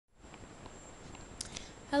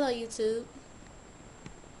Hello YouTube.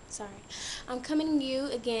 Sorry. I'm coming to you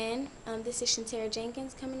again. This is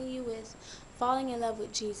Jenkins coming to you with Falling in Love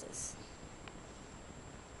with Jesus.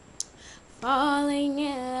 Falling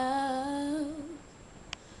in love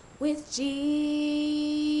with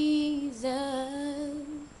Jesus.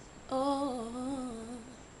 Oh,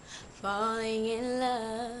 falling in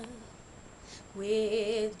love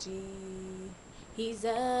with Jesus.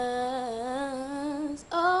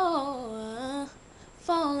 Oh,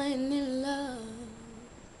 falling in love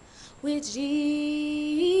with Jesus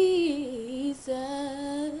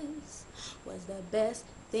was the best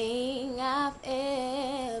thing I've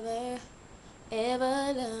ever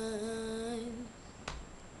done.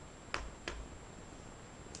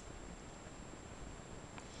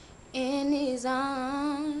 In his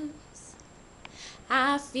arms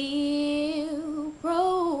I feel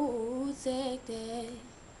protected.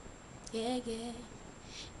 Yeah, yeah.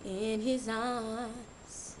 In his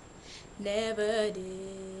arms, never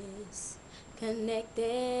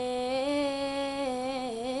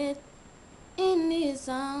disconnected. In his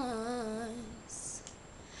arms,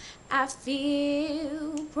 I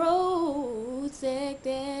feel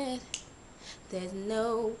protected. There's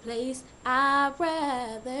no place I'd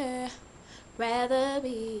rather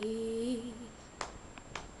be.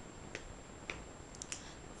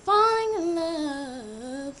 Falling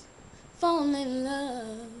in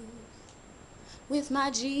love with my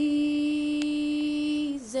Jesus.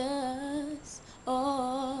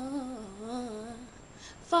 Oh,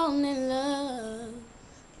 falling in love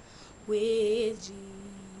with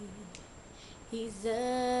Jesus.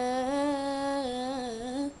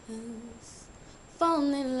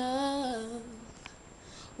 Falling in love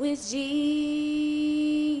with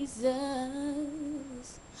Jesus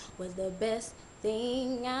was the best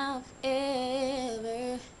thing I've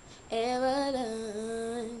ever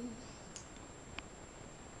done.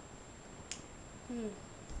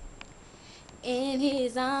 In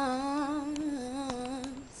his arms,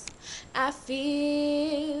 I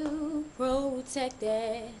feel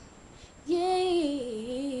protected. Yeah,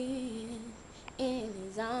 in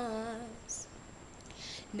his arms,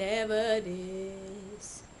 never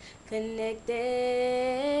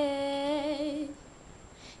disconnected.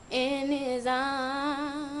 In his arms,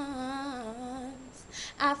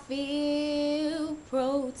 I feel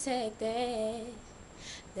protected.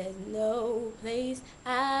 There's no place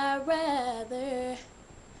I'd rather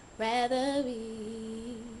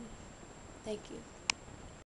be. Thank you.